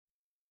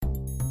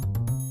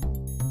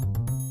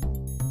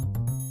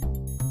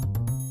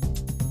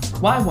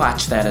Why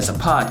Watch That is a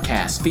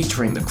podcast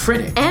featuring the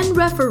critic and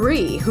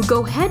referee who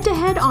go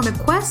head-to-head on a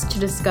quest to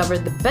discover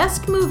the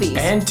best movies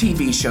and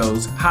TV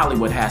shows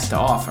Hollywood has to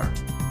offer.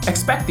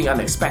 Expect the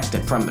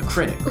unexpected from the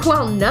critic.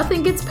 Well,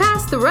 nothing gets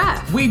past the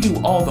ref. We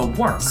do all the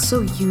work,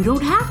 so you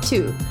don't have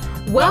to.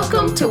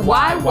 Welcome to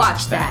Why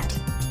Watch That.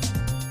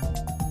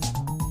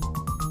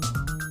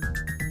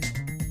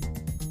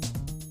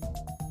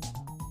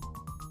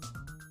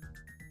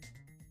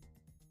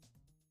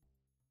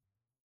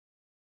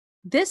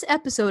 This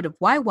episode of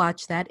Why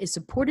Watch That is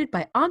supported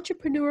by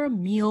Entrepreneur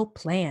Meal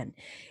Plan.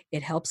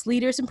 It helps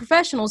leaders and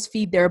professionals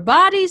feed their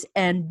bodies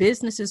and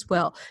businesses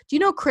well. Do you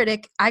know,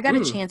 Critic, I got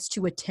a chance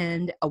to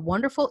attend a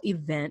wonderful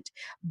event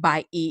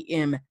by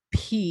EMP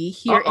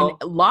here in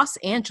Los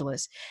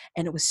Angeles.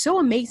 And it was so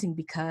amazing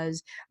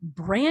because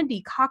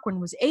Brandy Cochran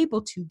was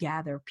able to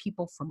gather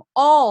people from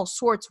all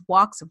sorts of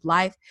walks of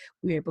life.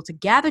 We were able to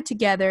gather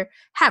together,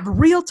 have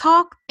real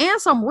talk,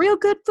 and some real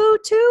good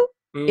food too.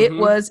 It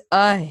was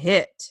a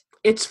hit.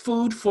 It's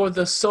food for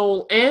the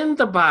soul and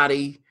the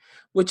body,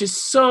 which is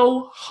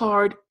so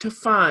hard to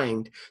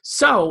find.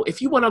 So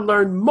if you want to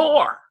learn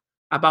more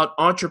about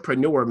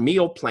Entrepreneur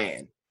Meal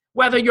Plan,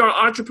 whether you're an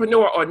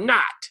entrepreneur or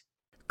not,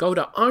 go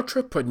to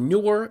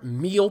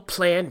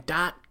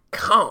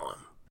entrepreneurmealplan.com.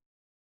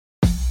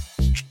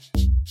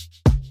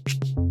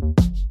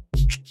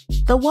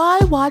 The Why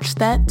Watch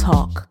That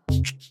Talk.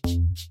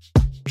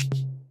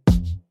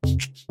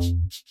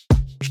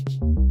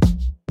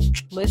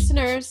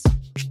 Listeners,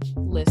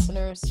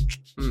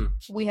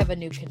 we have a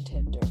new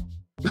contender.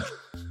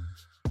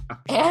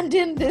 And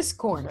in this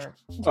corner.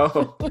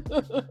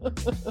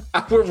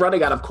 We're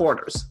running out of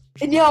corners.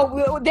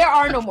 No, there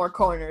are no more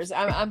corners.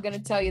 I'm going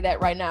to tell you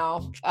that right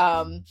now.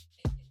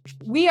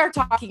 We are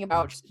talking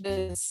about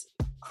this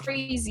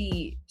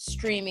crazy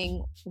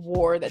streaming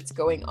war that's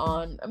going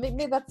on. I mean,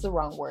 maybe that's the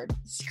wrong word.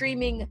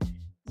 Streaming,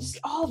 just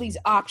all these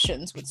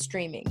options with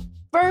streaming.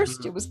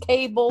 First, it was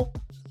cable,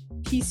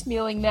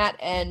 piecemealing that,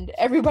 and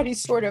everybody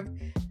sort of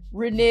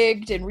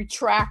reneged and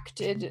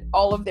retracted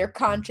all of their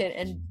content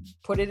and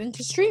put it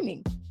into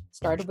streaming.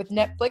 Started with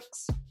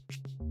Netflix,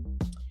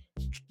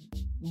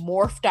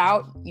 morphed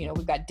out. You know,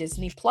 we've got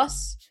Disney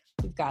Plus,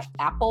 we've got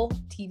Apple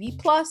TV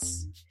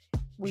Plus,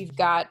 we've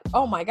got,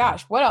 oh my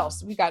gosh, what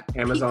else? We've got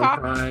Amazon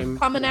Peacock Prime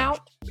coming out.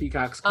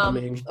 Peacock's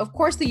coming. Of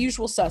course, the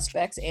usual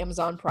suspects: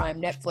 Amazon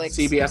Prime, Netflix,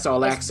 CBS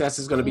All Access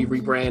is going to be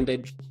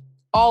rebranded.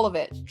 All of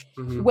it.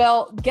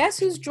 Well, guess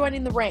who's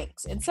joining the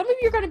ranks? And some of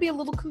you are going to be a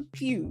little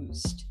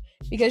confused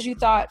because you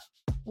thought,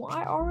 well,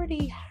 I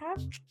already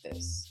have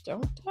this,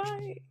 don't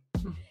I?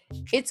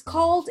 It's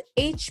called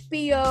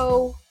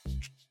HBO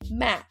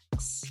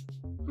Max.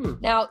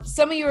 Now,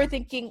 some of you are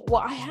thinking,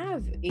 well, I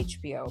have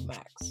HBO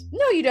Max.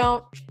 No, you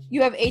don't.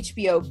 You have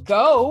HBO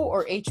Go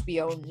or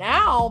HBO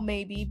Now,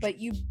 maybe, but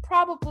you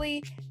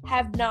probably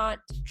have not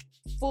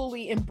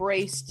fully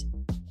embraced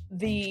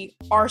the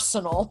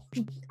arsenal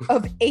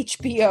of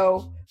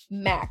HBO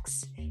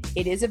Max.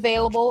 It is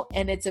available,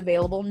 and it's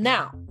available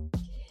now.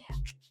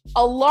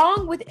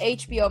 Along with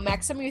HBO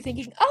Max, some of you are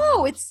thinking,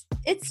 oh, it's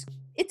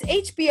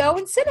HBO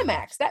and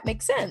Cinemax. That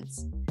makes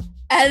sense.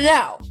 And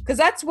no, because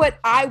that's what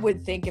I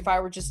would think if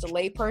I were just a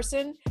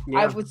layperson.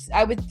 Yeah.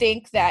 I would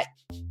think that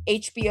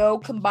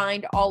HBO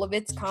combined all of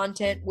its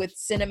content with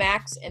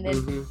Cinemax, and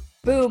then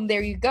boom,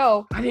 there you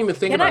go. I didn't even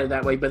think about it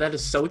that way, but that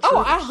is so true.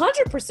 Oh,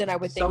 100% I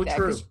would think that.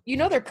 Because you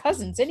know they're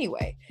cousins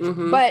anyway.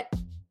 But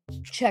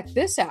check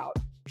this out.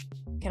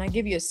 Can I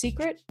give you a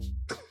secret?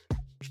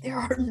 There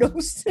are no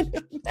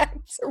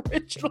Cinemax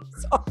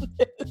originals on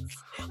this.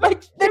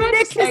 Like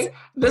the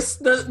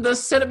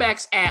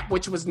Cinemax app,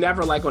 which was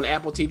never like on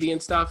Apple TV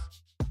and stuff,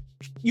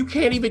 you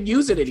can't even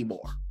use it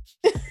anymore.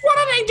 What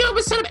are they doing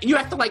with Cinemax? You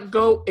have to like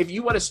go, if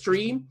you want to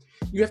stream,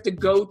 you have to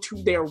go to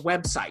their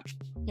website.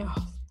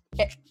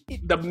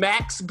 The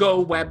Max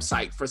Go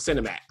website for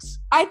Cinemax.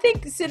 I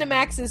think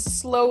Cinemax is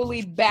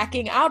slowly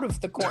backing out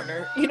of the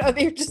corner. You know,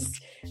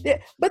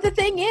 but the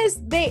thing is,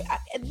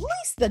 at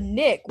least the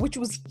Nick, which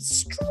was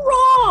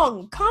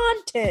strong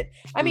content.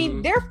 I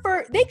mean,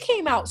 they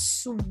came out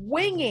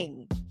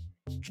swinging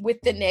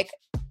with the Nick.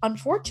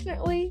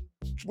 Unfortunately,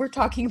 we're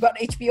talking about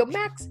HBO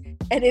Max,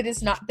 and it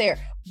is not there.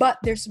 But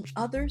there's some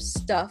other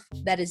stuff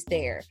that is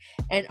there.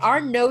 And our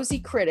nosy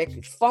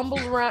critic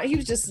fumbled around. He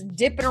was just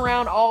dipping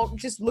around,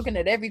 just looking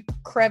at every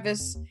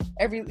crevice,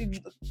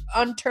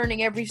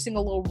 unturning every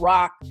single little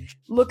rock,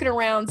 looking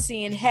around,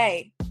 seeing,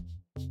 hey,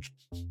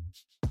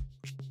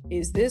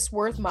 is this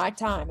worth my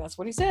time? That's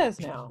what he says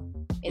now.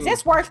 Is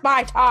this worth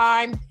my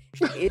time?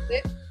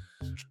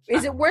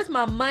 Is it worth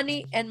my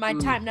money and my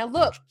time? Now,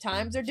 look,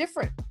 times are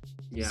different.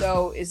 Yeah.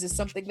 So is this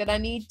something that I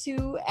need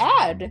to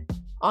add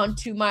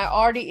onto my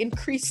already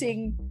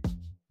increasing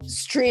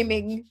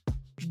streaming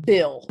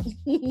bill?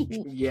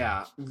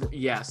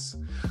 Yes.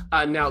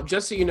 Now,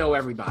 just so you know,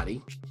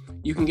 everybody,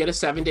 you can get a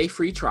 7-day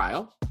free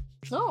trial.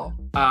 Oh.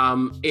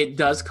 It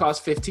does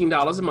cost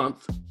 $15 a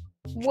month.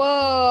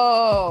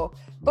 Whoa.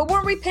 But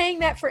weren't we paying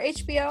that for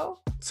HBO?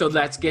 So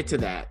let's get to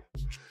that.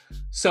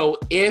 So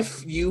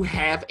if you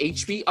have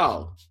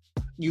HBO,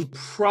 you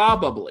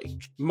probably,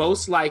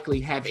 most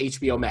likely have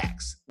HBO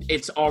Max.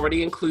 It's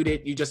already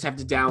included. You just have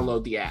to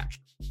download the app.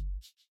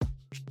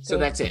 So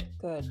that's it.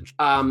 Good.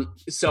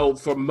 So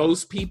for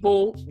most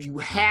people, you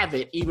have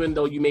it, even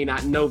though you may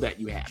not know that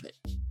you have it.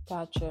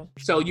 Gotcha.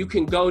 So you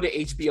can go to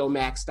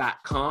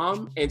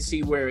hbomax.com and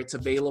see where it's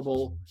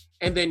available.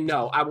 And then,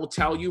 no, I will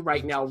tell you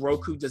right now,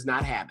 Roku does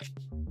not have it.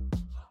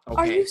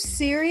 Okay? Are you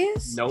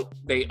serious? Nope.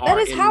 They are.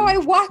 That is how I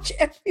watch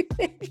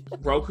everything.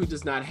 Roku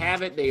does not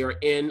have it. They are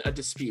in a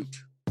dispute.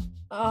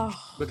 Oh.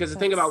 Because the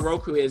thing about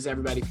Roku is,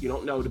 everybody, if you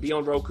don't know, to be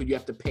on Roku, you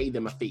have to pay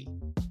them a fee.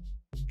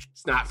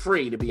 It's not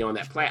free to be on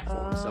that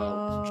platform.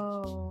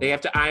 So they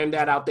have to iron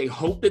that out. They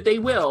hope that they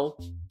will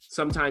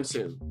sometime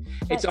soon.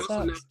 It's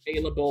also not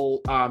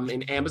available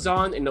in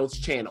Amazon and those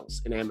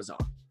channels in Amazon.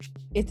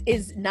 It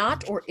is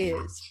not or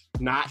is?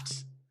 Not.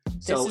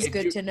 This is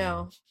good to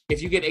know.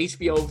 If you get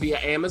HBO via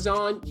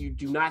Amazon, you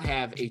do not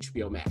have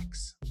HBO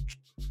Max.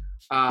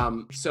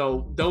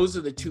 So those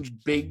are the two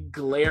big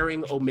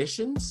glaring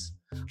omissions.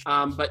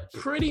 But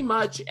pretty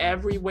much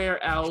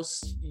everywhere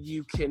else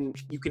you can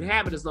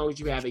have it as long as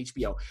you have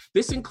HBO.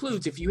 This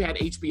includes if you had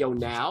HBO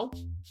Now,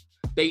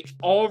 they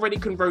already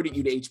converted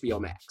you to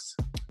HBO Max.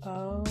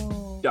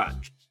 Oh.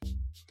 Done.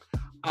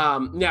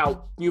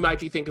 Now you might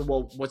be thinking,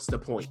 well, what's the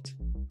point?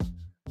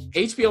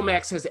 HBO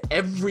Max has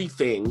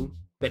everything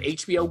that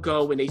HBO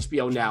Go and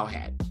HBO Now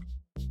had.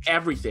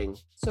 Everything.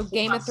 So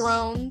Game of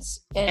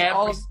Thrones and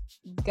all of...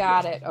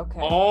 Got it. Okay.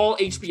 All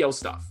HBO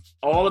stuff.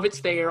 All of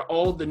it's there.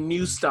 All the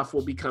new stuff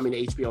will be coming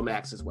to HBO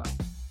Max as well.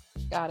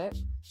 Got it.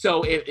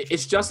 So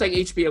it's just like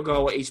HBO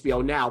Go or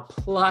HBO Now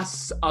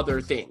plus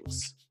other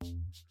things.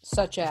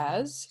 Such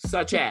as?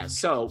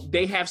 So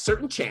they have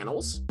certain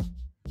channels.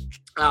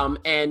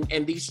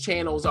 And these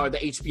channels are the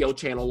HBO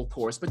channel, of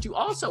course. But you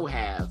also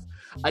have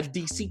a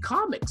DC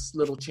Comics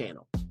little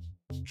channel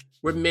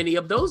where many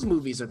of those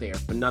movies are there,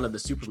 but none of the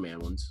Superman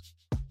ones.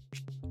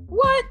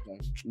 What?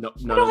 No,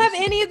 I don't have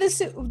any of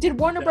this. Did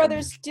Warner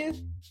Brothers do?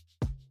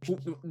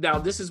 Now,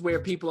 this is where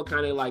people are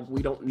kind of like,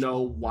 we don't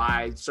know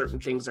why certain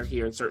things are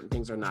here and certain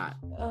things are not.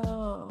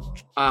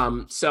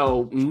 Oh.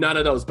 So none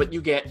of those, but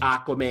you get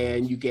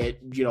Aquaman, you get,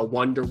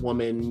 Wonder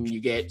Woman,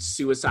 you get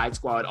Suicide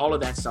Squad, all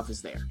of that stuff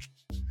is there.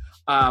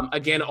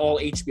 Again, all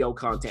HBO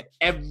content,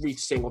 every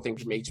single thing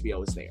from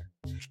HBO is there.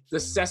 The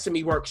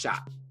Sesame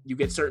Workshop, you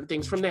get certain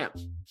things from them.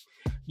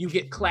 You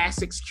get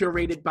classics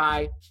curated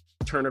by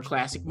Turner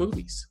Classic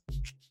Movies.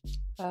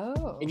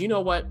 Oh. And you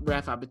know what,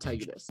 Ref, I'm going to tell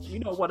you this. You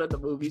know one of the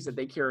movies that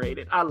they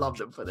curated? I love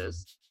them for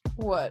this.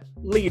 What?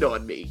 Lean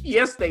on Me.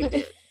 Yes, they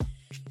did.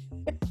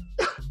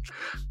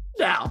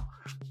 Now,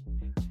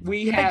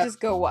 we have... I just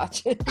go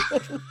watch it.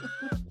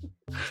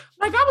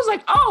 Like, I was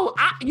like,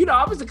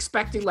 I was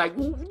expecting, like,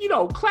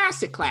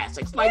 classics.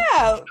 Like,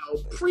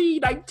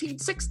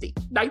 pre-1960,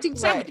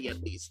 1970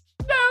 at least.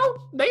 No,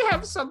 they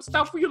have some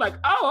stuff where you're like,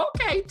 oh,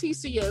 okay,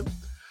 TCM.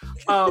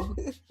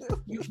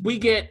 We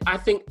get, I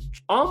think,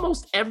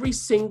 almost every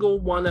single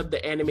one of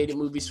the animated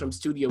movies from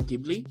Studio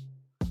Ghibli.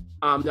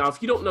 Now,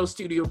 if you don't know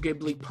Studio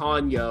Ghibli,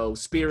 Ponyo,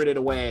 Spirited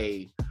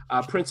Away,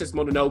 Princess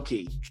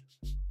Mononoke.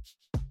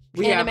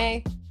 We have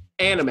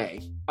anime.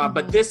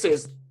 But this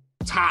is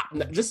top.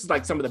 This is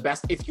like some of the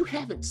best. If you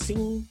haven't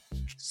seen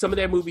some of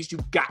their movies,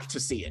 you've got to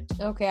see it.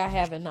 Okay, I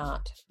haven't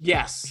not.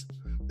 Yes.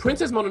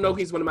 Princess Mononoke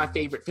is one of my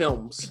favorite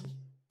films.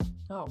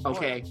 Oh, boy.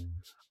 Okay.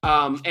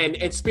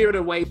 And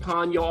Spirited Away,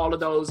 Ponyo, all of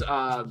those,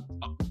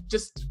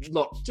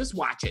 just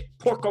watch it.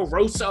 Porco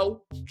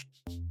Rosso,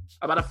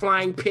 about a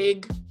flying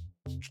pig.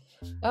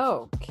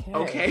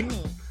 Okay.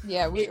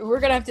 Yeah, we're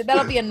gonna have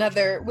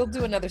to, we'll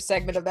do another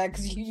segment of that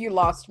because you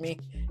lost me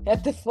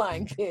at the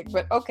flying pig,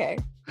 but okay.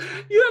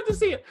 You have to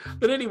see it.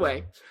 But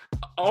anyway,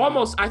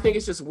 I think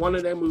it's just one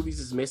of their movies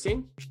is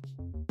missing.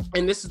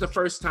 And this is the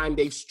first time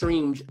they've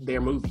streamed their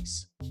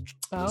movies.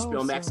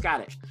 HBO Max got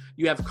it.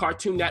 You have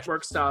Cartoon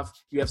Network stuff.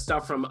 You have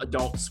stuff from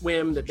Adult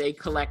Swim that they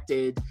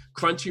collected.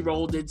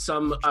 Crunchyroll did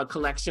some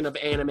collection of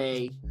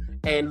anime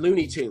and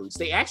Looney Tunes.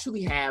 They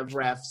actually have,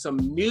 Ref, some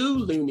new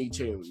Looney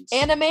Tunes.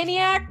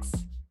 Animaniacs?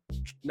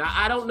 Now,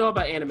 I don't know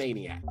about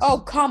Animaniacs. Oh,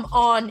 come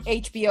on,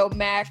 HBO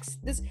Max.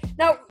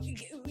 Now,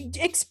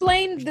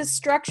 explain the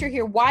structure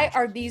here. Why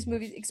are these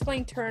movies?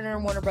 Explain Turner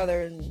and Warner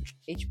Brothers and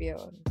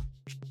HBO.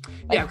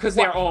 Yeah, because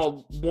they're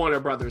all Warner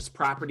Brothers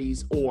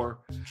properties, or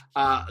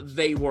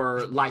they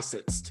were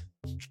licensed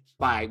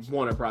by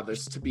Warner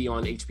Brothers to be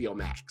on HBO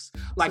Max.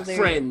 Like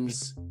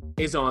Friends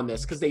is on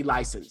this because they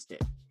licensed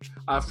it.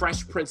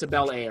 Fresh Prince of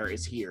Bel-Air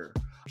is here.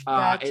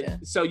 Gotcha.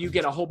 So you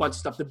get a whole bunch of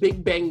stuff. The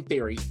Big Bang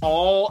Theory,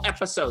 all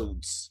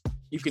episodes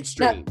you can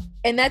stream.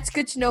 And that's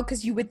good to know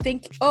because you would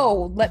think,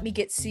 oh, let me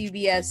get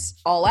CBS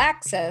All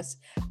Access.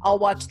 I'll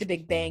watch The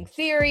Big Bang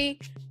Theory.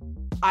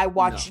 I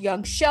watch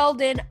Young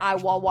Sheldon. I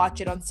will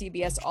watch it on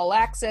CBS All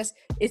Access.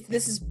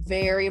 This is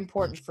very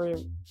important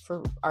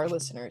for our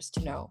listeners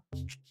to know.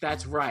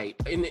 That's right.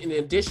 In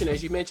addition,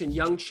 as you mentioned,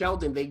 Young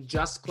Sheldon, they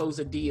just closed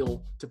a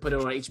deal to put it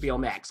on HBO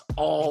Max.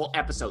 All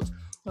episodes.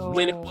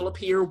 When it will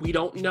appear, we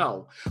don't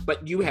know.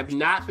 But you have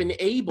not been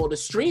able to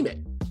stream it.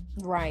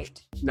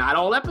 Right. Not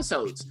all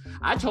episodes.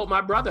 I told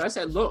my brother, I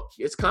said, look,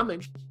 it's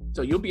coming.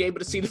 So you'll be able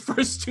to see the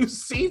first 2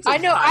 seasons. I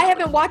know. I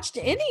haven't watched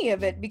any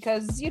of it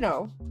because,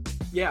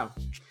 Yeah.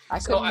 I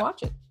couldn't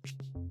watch it.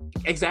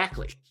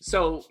 Exactly.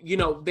 So,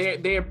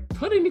 they're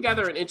putting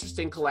together an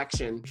interesting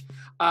collection.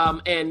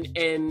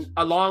 And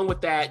along with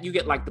that, you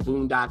get like the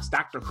Boondocks,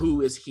 Doctor Who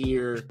is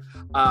here.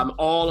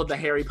 All of the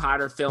Harry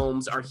Potter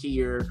films are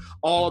here.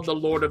 All of the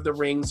Lord of the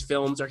Rings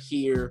films are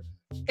here.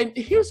 And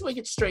here's where it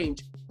gets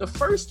strange. The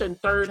first and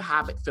third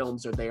Hobbit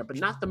films are there, but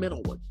not the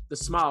middle one, the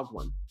Smaug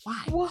one.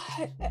 Why?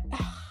 What?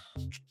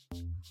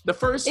 The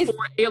first 4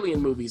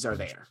 Alien movies are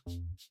there.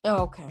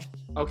 Oh, okay.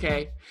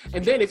 Okay.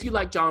 And then if you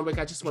like John Wick,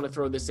 I just want to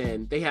throw this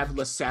in. They have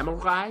Le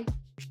Samurai.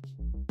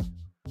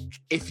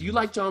 If you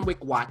like John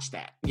Wick, watch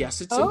that.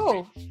 Yes, it's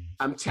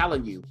I'm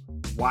telling you,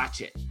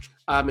 watch it.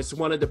 It's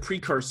one of the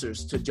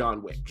precursors to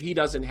John Wick. He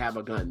doesn't have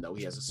a gun, though.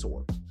 He has a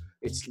sword.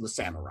 It's Le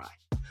Samurai.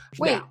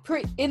 Wait,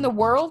 now, in the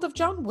world of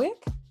John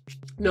Wick?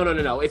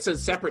 No. It's a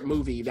separate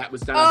movie that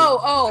was done.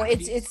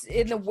 It's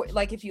in the,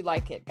 like, if you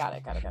like it. Got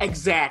it.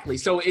 Exactly.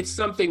 So it's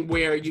something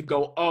where you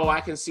go, I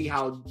can see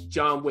how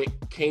John Wick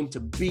came to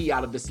be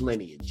out of this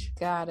lineage.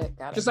 Got it.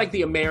 Just like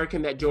the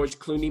American, that George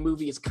Clooney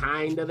movie is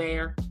kind of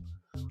there.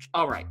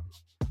 All right.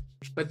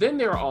 But then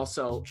there are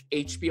also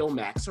HBO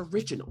Max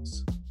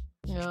originals.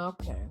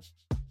 Okay.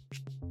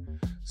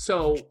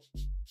 So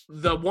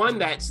the one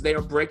that's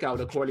their breakout,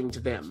 according to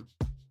them,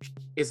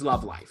 is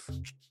Love Life.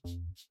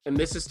 And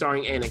this is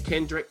starring Anna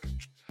Kendrick.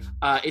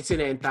 It's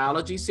an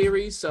anthology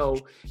series, so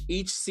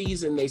each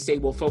season they say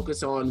will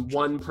focus on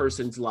one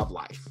person's love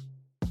life.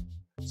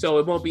 So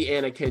it won't be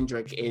Anna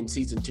Kendrick in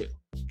season 2.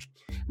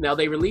 Now,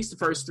 they released the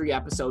first 3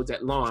 episodes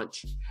at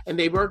launch, and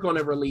they were going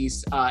to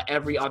release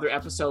every other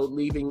episode,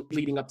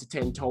 leading up to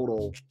 10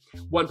 total,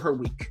 1 per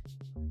week.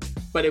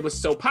 But it was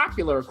so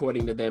popular,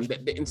 according to them,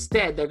 that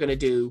instead they're going to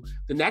do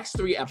the next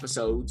 3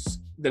 episodes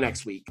the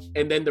next week,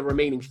 and then the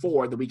remaining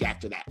 4 the week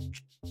after that.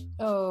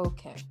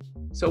 Okay.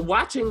 So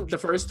watching the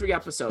first 3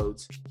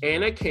 episodes,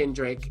 Anna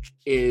Kendrick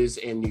is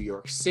in New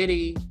York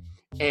City,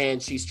 and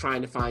she's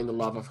trying to find the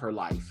love of her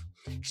life.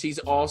 She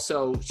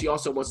also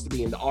wants to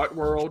be in the art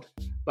world,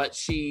 but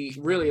she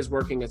really is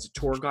working as a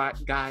tour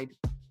guide,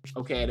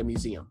 at a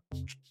museum.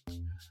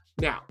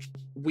 Now,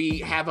 we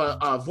have a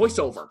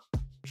voiceover.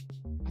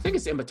 I think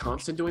it's Emma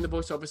Thompson doing the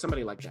voiceover,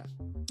 somebody like that.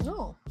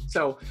 Oh.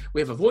 So we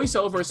have a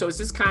voiceover. So it's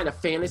this kind of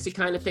fantasy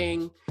kind of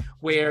thing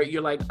where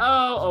you're like,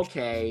 oh,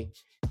 okay.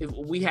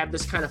 We have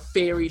this kind of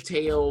fairy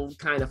tale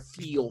kind of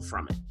feel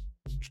from it.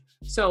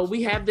 So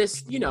we have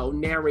this,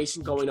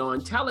 narration going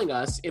on telling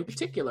us in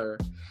particular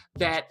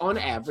that on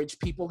average,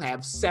 people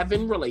have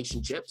 7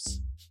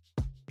 relationships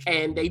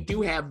and they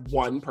do have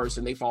one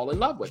person they fall in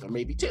love with, or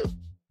maybe 2.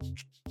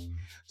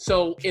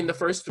 So in the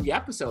first 3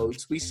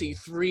 episodes, we see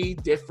 3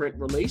 different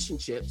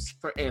relationships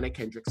for Anna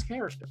Kendrick's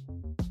character.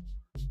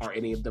 Are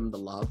any of them the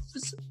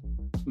loves?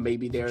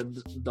 Maybe they're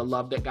the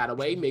love that got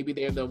away. Maybe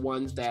they're the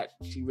ones that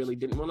she really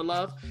didn't want to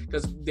love.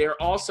 Because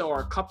there also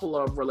are a couple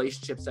of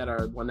relationships that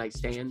are one-night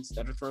stands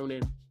that are thrown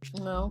in.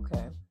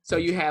 Okay. So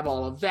you have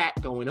all of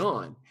that going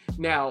on.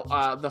 Now,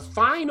 the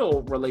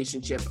final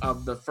relationship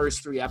of the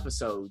first 3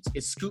 episodes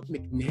is Scoot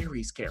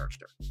McNairy's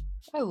character.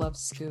 I love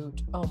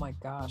Scoot. Oh my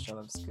gosh, I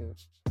love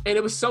Scoot. And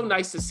it was so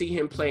nice to see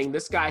him playing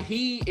this guy.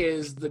 He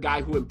is the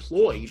guy who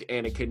employed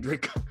Anna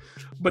Kendrick.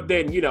 But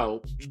then,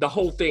 the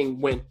whole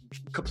thing went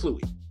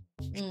kaplooey.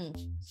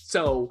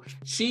 So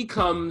she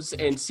comes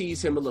and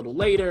sees him a little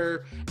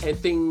later, and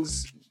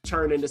things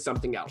turn into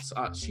something else.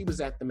 She was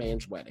at the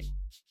man's wedding.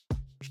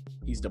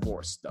 He's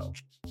divorced, though,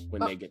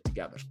 when they get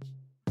together.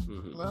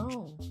 Mm-hmm.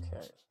 Oh,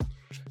 okay.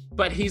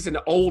 But he's an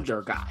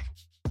older guy.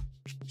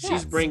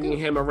 She's bringing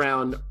him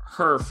around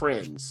her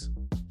friends.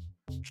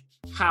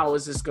 How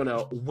is this going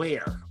to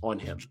wear on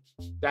him?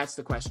 That's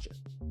the question.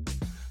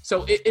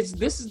 So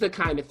this is the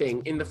kind of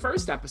thing. In the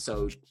first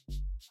episode,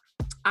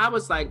 I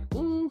was like,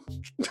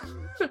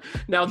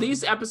 Now,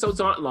 these episodes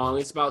aren't long.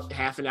 It's about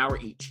half an hour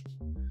each.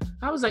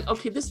 I was like,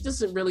 okay, this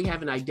doesn't really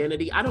have an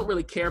identity. I don't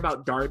really care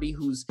about Darby,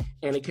 who's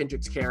Anna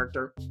Kendrick's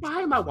character.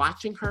 Why am I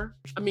watching her?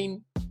 I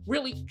mean,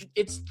 really,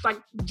 it's like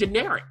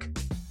generic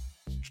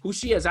who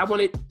she is. I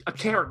wanted a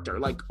character.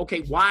 Like,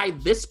 okay, why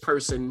this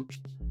person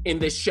in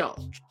this show?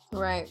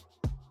 Right.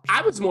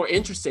 I was more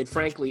interested,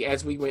 frankly,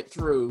 as we went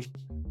through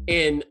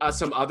in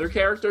some other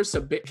characters,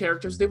 some bit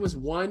characters. There was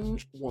one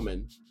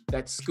woman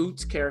that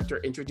Scoot's character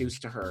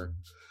introduced to her.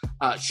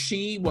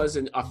 She was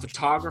a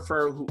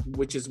photographer,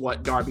 which is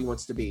what Darby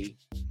wants to be.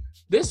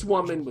 This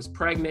woman was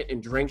pregnant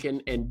and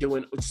drinking and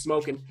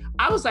smoking.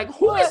 I was like,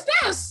 who is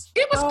this?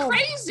 It was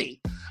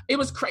crazy. It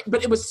was crazy,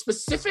 but it was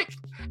specific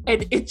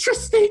and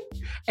interesting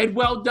and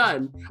well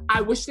done.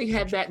 I wish they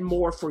had that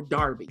more for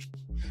Darby.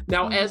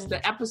 Now, as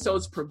the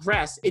episodes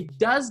progress, it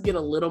does get a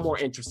little more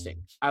interesting.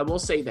 I will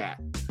say that.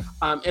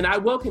 And I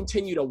will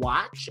continue to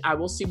watch. I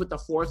will see what the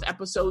 4th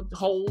episode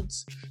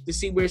holds to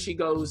see where she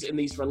goes in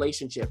these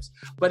relationships.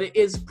 But it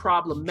is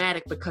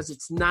problematic because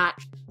it's not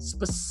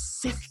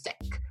specific.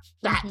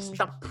 That's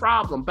the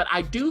problem. But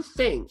I do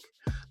think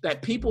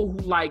that people who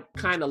like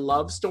kind of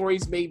love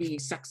stories, maybe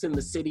Sex in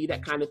the City,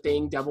 that kind of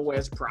thing, Devil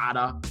Wears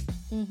Prada,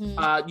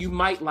 you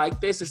might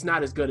like this. It's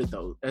not as good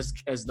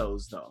as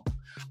those though.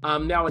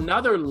 Now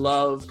another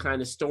love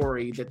kind of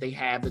story that they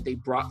have that they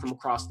brought from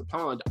across the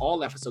pond,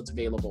 all episodes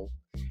available,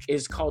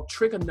 is called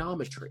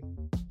Trigonometry.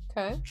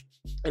 Okay.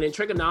 And in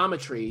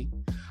Trigonometry,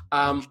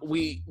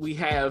 we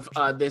have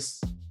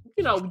this,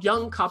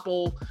 young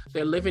couple.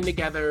 They're living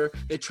together.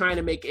 They're trying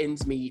to make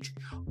ends meet.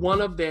 One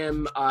of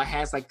them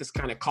has like this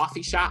kind of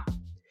coffee shop,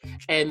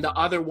 and the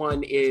other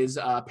one is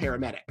a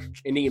paramedic,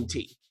 an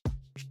EMT.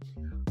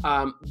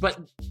 But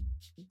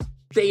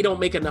they don't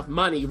make enough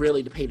money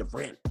really to pay the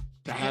rent,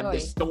 to have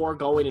this store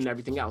going and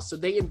everything else. So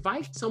they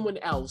invite someone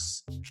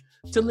else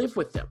to live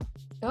with them.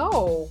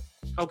 Oh.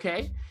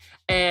 Okay.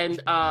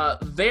 And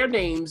their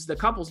names, the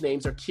couple's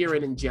names, are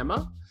Kieran and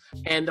Gemma.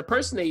 And the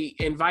person they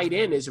invite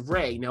in is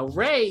Ray. Now,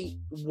 Ray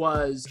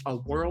was a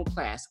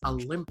world-class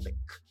Olympic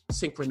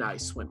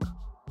synchronized swimmer.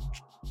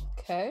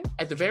 Okay.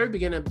 At the very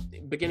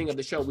beginning of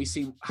the show, we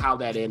see how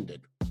that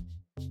ended.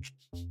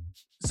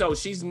 So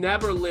she's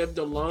never lived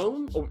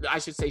alone, or I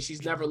should say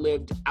she's never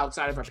lived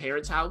outside of her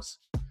parents' house.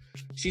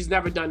 She's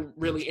never done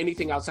really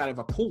anything outside of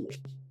a pool.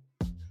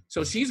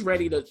 So she's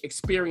ready to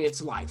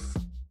experience life.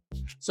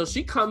 So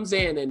she comes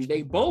in and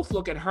they both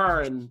look at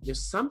her and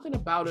there's something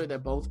about her they're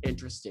both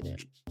interested in.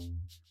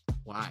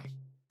 Why?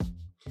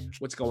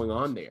 What's going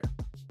on there?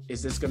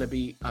 Is this going to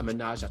be a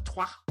menage a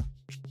trois?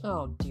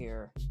 Oh,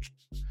 dear.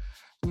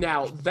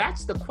 Now,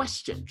 that's the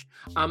question.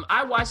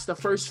 I watched the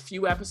first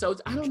few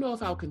episodes. I don't know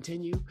if I'll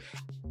continue.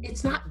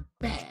 It's not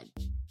bad.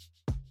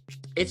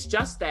 It's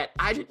just that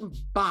I didn't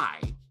buy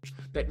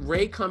that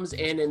Ray comes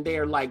in and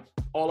they're like,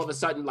 all of a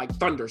sudden, like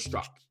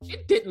thunderstruck.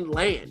 It didn't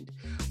land.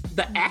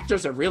 The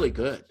actors are really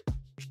good.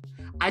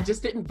 I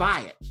just didn't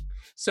buy it.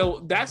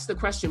 So that's the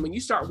question. When you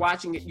start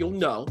watching it, you'll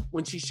know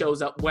when she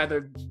shows up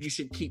whether you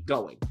should keep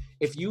going.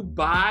 If you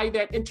buy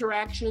that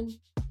interaction,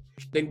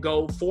 then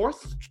go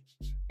forth.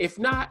 If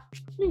not,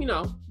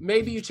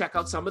 maybe you check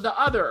out some of the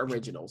other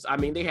originals. I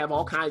mean, they have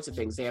all kinds of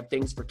things. They have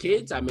things for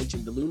kids. I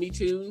mentioned the Looney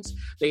Tunes.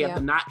 They have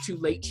the Not Too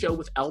Late show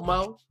with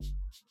Elmo,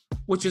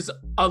 which is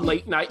a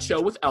late night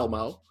show with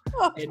Elmo.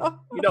 And,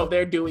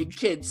 they're doing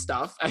kid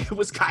stuff. It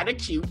was kind of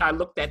cute. I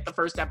looked at the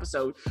first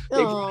episode.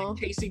 They were like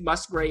Casey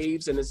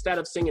Musgraves, and instead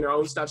of singing her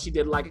own stuff, she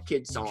did like a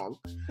kid song.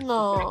 That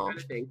kind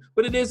of thing.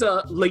 But it is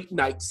a late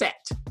night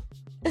set.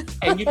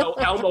 And,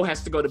 Elmo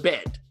has to go to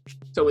bed.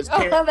 So his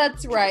parents... Oh,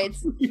 that's right.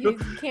 You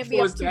can't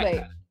be up too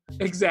late.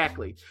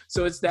 Exactly.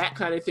 So it's that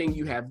kind of thing.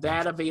 You have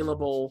that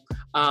available.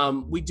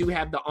 We do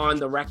have the On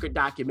the Record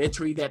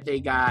documentary that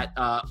they got.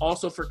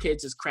 Also for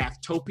kids is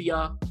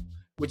Craftopia,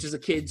 which is a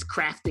kids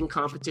crafting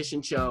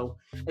competition show.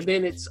 And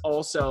then it's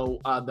also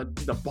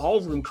the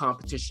ballroom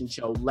competition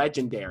show,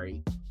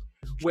 Legendary,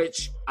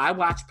 which I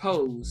watched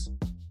Pose.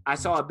 I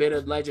saw a bit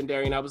of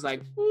Legendary and I was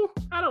like,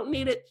 I don't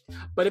need it.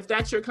 But if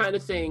that's your kind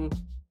of thing,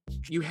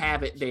 you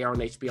have it there on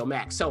HBO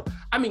Max. So,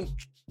 I mean,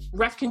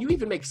 Ref, can you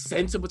even make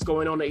sense of what's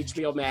going on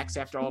HBO Max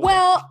after all of that?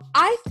 Well,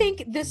 I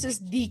think this is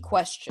the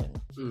question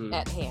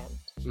at hand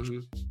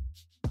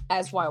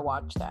as why I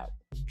watch that.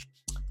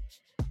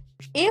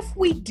 If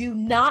we do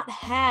not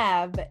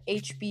have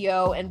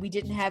HBO and we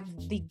didn't have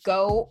the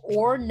Go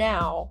or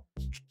Now,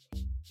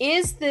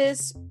 is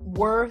this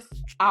worth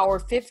our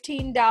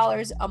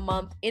 $15 a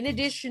month in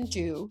addition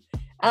to,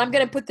 and I'm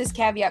going to put this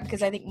caveat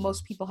because I think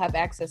most people have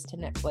access to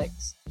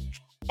Netflix.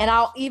 And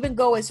I'll even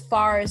go as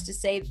far as to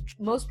say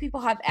most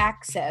people have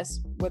access,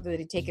 whether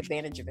they take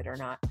advantage of it or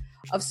not,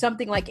 of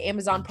something like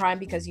Amazon Prime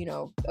because,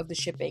 of the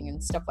shipping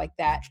and stuff like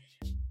that.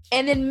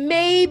 And then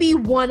maybe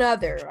one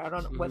other. I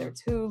don't know whether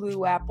it's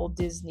Hulu, Apple,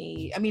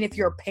 Disney. I mean, if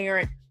you're a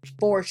parent,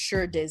 for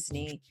sure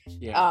Disney,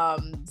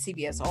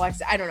 CBS All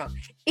Access. I don't know.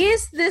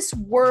 Is this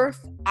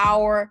worth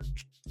our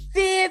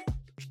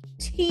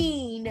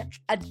 $15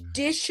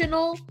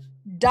 additional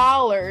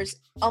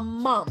a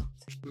month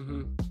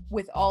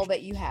with all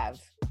that you have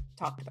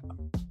talked about?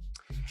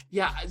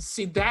 Yeah,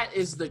 see, that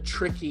is the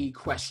tricky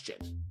question.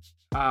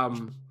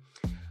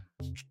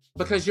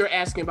 Because you're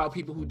asking about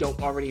people who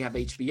don't already have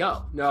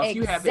HBO. Now, if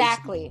you have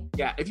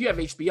if you have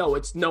HBO,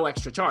 it's no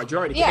extra charge. You're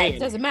already paying. It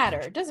doesn't matter.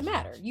 It doesn't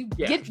matter. You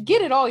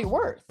get it all you're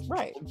worth,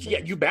 right? Yeah,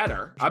 you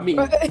better. I mean,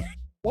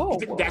 whoa.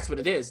 That's what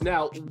it is.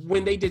 Now,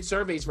 when they did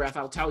surveys, Ref,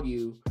 I'll tell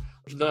you,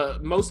 the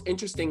most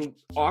interesting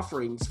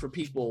offerings for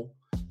people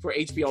for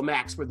HBO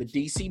Max were the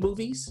DC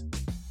movies.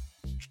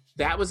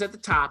 That was at the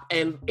top,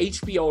 and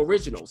HBO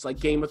originals like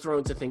Game of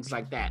Thrones and things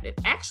like that. It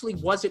actually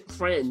wasn't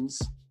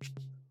Friends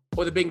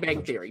or The Big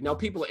Bang Theory. Now,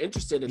 people are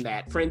interested in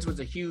that. Friends was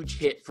a huge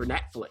hit for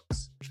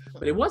Netflix,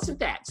 but it wasn't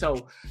that.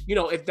 So,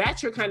 if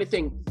that's your kind of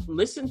thing,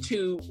 listen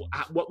to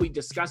what we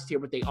discussed here,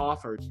 what they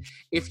offered.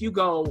 If you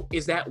go,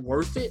 is that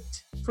worth it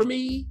for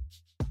me?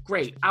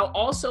 Great. I'll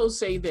also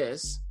say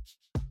this.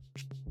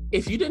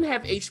 If you didn't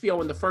have HBO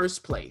in the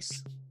first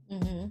place,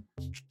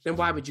 then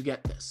why would you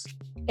get this?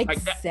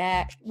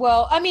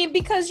 Well, I mean,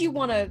 because you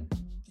want to,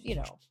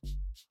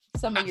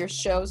 some of your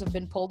shows have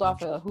been pulled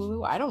off of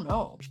Hulu. I don't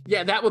know.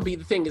 Yeah, that would be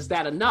the thing. Is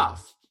that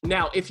enough?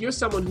 Now, if you're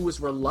someone who is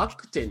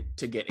reluctant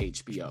to get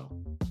HBO,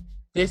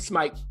 this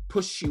might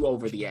push you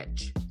over the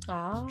edge.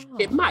 Ah.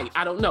 It might.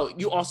 I don't know.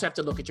 You also have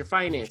to look at your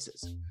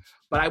finances.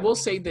 But I will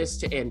say this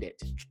to end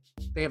it.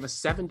 They have a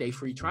 7-day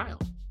free trial.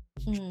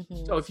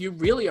 Mm-hmm. So if you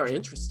really are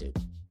interested,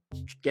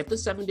 get the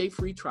 7-day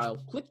free trial,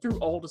 click through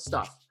all the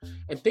stuff,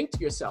 and think to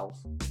yourself,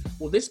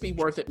 will this be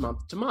worth it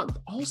month to month?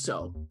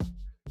 Also,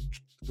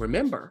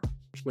 remember,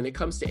 when it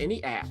comes to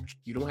any app,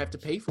 you don't have to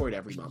pay for it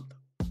every month.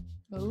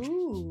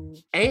 Ooh.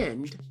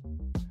 And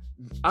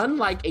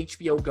unlike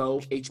HBO Go,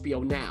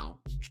 HBO Now,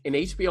 and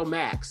HBO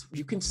Max,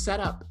 you can set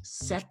up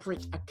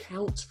separate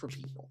accounts for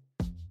people.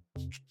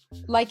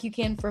 Like you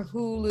can for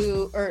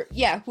Hulu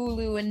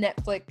Hulu and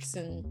Netflix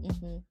and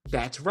mm-hmm.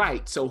 That's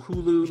right. So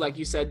Hulu, like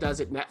you said, does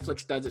it.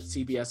 Netflix does it.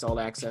 CBS All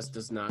Access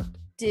does not.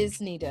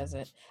 Disney does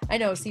it. I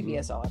know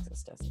CBS All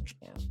Access doesn't.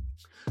 Yeah.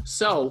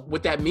 So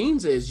what that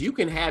means is you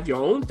can have your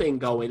own thing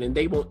going and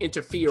they won't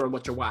interfere on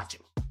what you're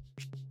watching.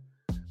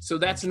 So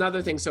that's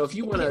another thing. So if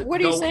you want to What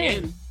are you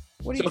saying? in,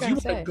 What are you so if trying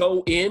you to want say? to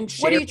go in,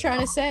 share, What are you trying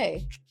to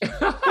say?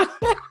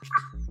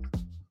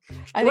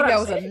 I think What that I'm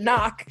was a saying-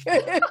 knock.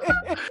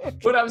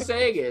 what I'm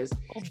saying is,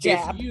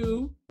 Jab.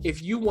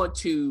 if you want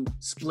to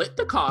split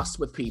the cost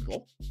with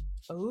people,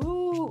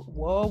 Ooh,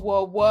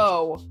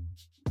 whoa.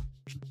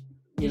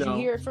 you Did know,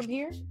 you hear it from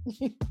here?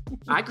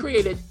 I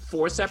created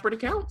 4 separate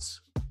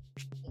accounts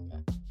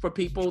for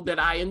people that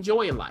I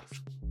enjoy in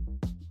life.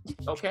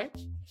 Okay.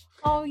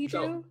 Oh, you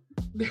So- do?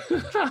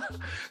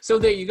 So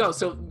there you go.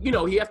 So,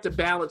 you have to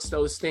balance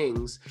those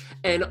things.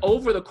 And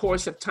over the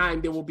course of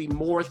time, there will be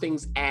more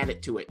things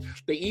added to it.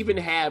 They even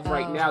have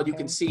right Oh, now, you okay.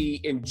 can see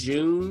in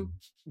June,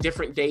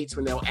 different dates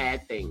when they'll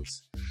add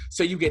things.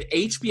 So you get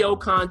HBO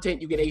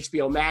content, you get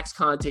HBO Max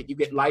content, you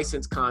get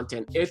licensed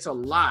content. It's a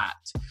lot.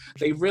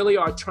 They really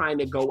are trying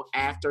to go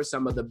after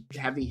some of the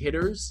heavy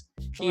hitters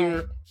here.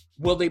 Right.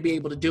 Will they be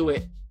able to do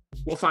it?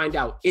 We'll find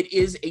out. It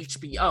is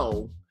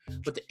HBO,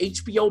 but the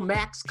HBO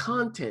Max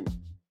content,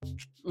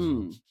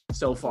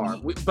 so far.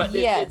 But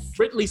Yes.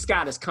 Ridley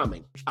Scott is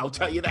coming. I'll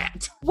tell you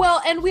that.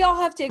 Well, and we all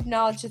have to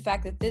acknowledge the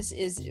fact that this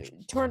is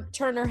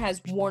Turner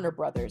has Warner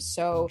Brothers.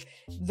 So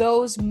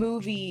those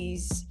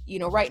movies,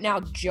 right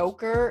now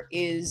Joker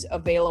is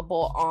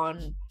available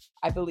on,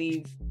 I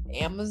believe,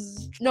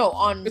 Amazon. No,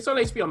 It's on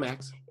HBO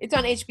Max. it's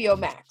on HBO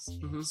Max.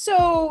 Mhm.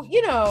 So,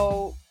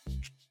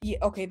 yeah,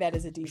 okay, that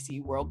is a DC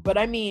world, but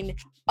I mean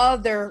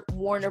other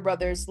Warner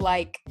Brothers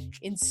like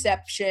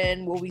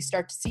Inception, will we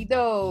start to see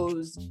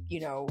those,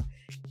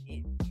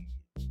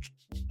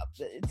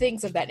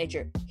 things of that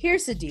nature.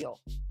 Here's the deal.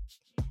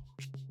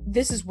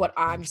 This is what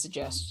I'm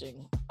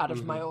suggesting out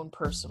of my own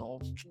personal.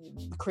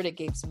 The critic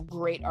gave some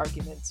great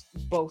arguments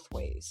both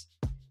ways.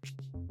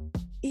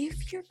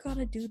 If you're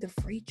gonna do the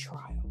free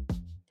trial,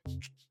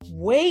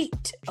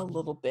 wait a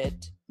little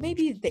bit,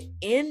 maybe the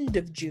end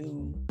of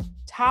June,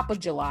 top of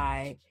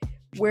July,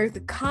 where the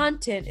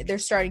content, they're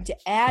starting to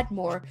add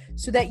more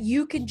so that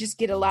you can just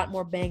get a lot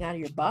more bang out of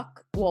your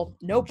buck. Well,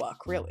 no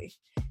buck, really.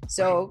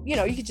 So, you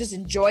could just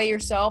enjoy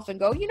yourself and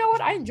go, you know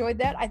what? I enjoyed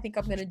that. I think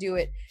I'm going to do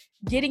it.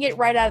 Getting it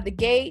right out of the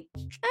gate,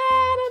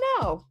 I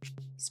don't know.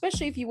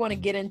 Especially if you want to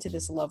get into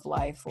this love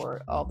life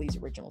or all these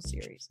original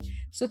series.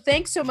 So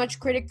thanks so much,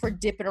 Critic, for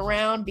dipping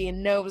around,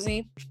 being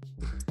nosy,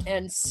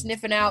 and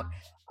sniffing out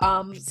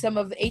some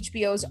of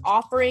HBO's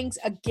offerings.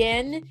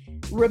 Again,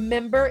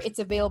 remember, it's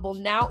available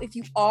now. If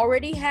you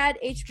already had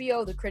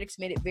HBO, the critics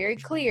made it very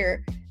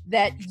clear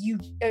that you,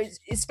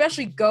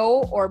 especially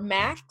Go or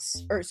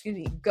Max,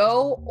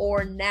 Go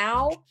or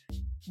Now.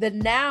 The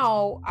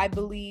Now, I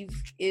believe,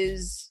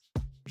 is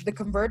the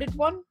converted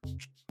one.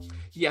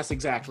 Yes,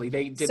 exactly.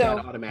 They did So-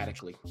 that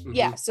automatically. Mhm.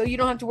 Yeah, so you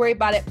don't have to worry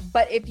about it.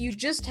 But if you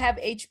just have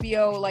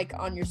HBO like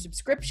on your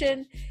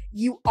subscription,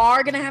 you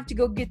are gonna have to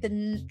go get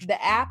the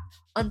app.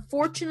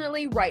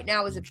 Unfortunately, right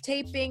now as of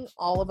taping,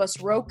 all of us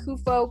Roku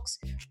folks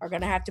are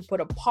gonna have to put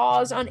a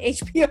pause on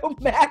HBO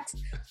Max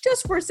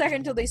just for a second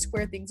until they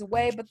square things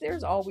away. But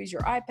there's always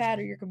your iPad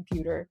or your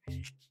computer.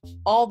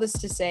 All this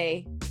to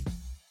say,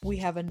 we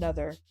have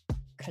another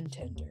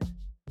contender.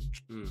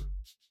 Mm.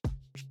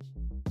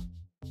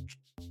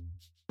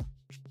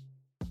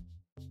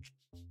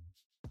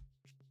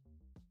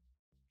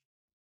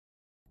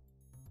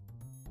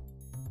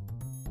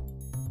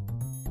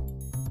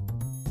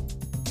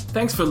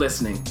 Thanks for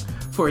listening.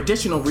 For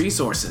additional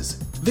resources,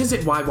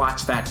 visit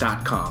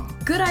whywatchthat.com.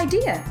 Good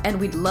idea, and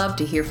we'd love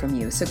to hear from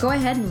you. So go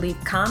ahead and leave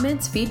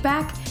comments,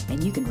 feedback,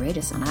 and you can rate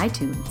us on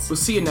iTunes. We'll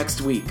see you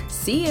next week.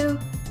 See you.